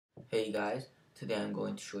Hey guys, today I'm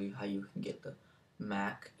going to show you how you can get the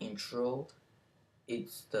Mac intro.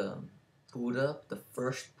 It's the boot up, the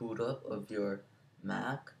first boot up of your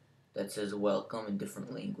Mac that says welcome in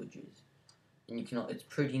different languages. And it's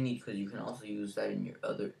pretty neat because you can also use that in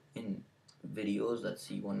in videos. Let's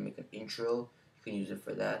say you want to make an intro, you can use it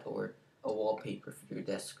for that, or a wallpaper for your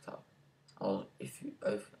desktop. I'm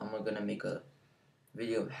gonna make a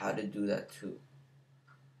video of how to do that too.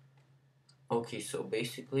 Okay, so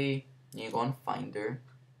basically, you go on Finder,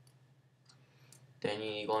 then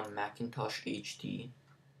you go on Macintosh HD,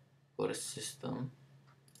 go to System,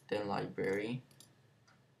 then Library,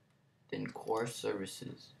 then Core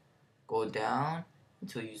Services. Go down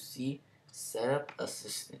until you see Setup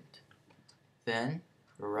Assistant. Then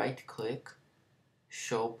right-click,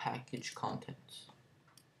 Show Package Contents.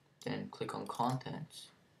 Then click on Contents,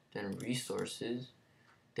 then Resources.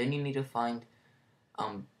 Then you need to find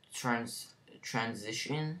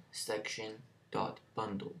Transition Section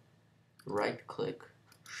 .bundle. Right click,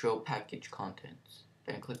 show package contents,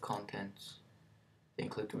 then click contents, then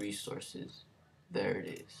click resources. There it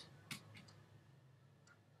is.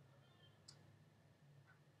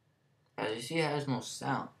 As you see, it has no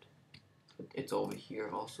sound, but it's over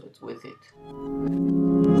here also, it's with it.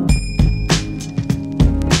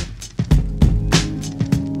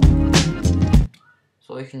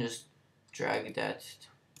 So you can just drag that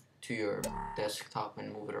to your desktop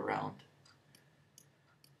and move it around.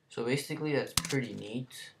 So basically that's pretty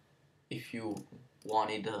neat. If you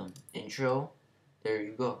wanted an intro, there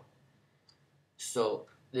you go. So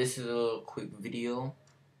this is a little quick video.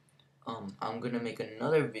 I'm gonna make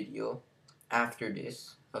another video after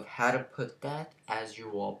this of how to put that as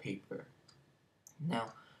your wallpaper.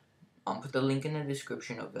 Now, I'll put the link in the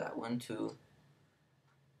description of that one too.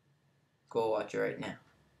 Go watch it right now.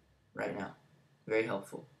 Right now. Very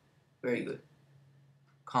helpful. Very good.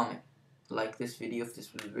 Comment. Like this video if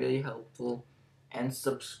this was really helpful. And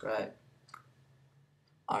subscribe.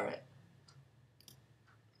 Alright.